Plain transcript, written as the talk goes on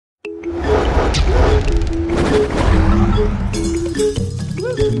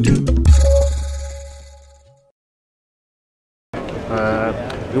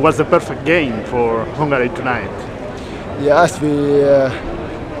It was the perfect game for Hungary tonight. Yes, we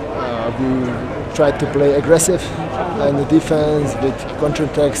tried to play aggressive in the defense with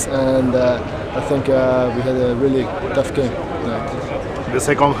counterattacks, and I think we had a really tough game tonight. The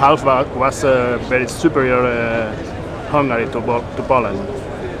second half was very superior Hungary to Poland.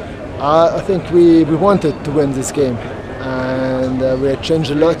 I think we wanted to win this game, and we had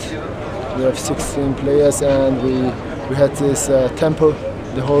changed a lot. We have 16 players, and we had this tempo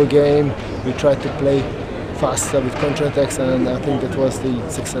the whole game. We tried to play faster with counterattacks, and I think that was the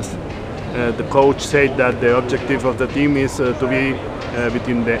success. The coach said that the objective of the team is to be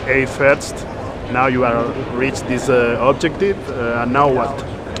between the 8 first. Now you are reached this objective, and now what?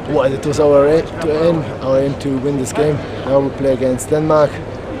 Well, it was our aim to win this game. Now we play against Denmark.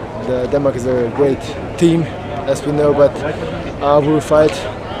 Denmark is a great team, as we know, but we will fight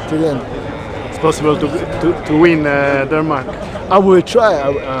to the end. It's possible to win Denmark? I will try.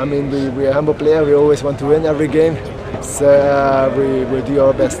 I mean, we are a humble player. We always want to win every game. So we will do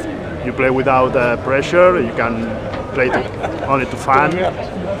our best. You play without pressure. You can play only to fun.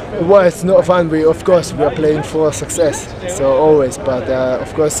 Well, it's not fun. Of course, we are playing for success. So always, but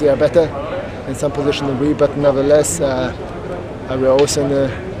of course, we are better in some position than we. But nevertheless, we are also in the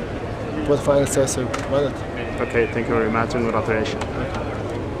quarterfinals. So why not? Okay, thank you very much and congratulations.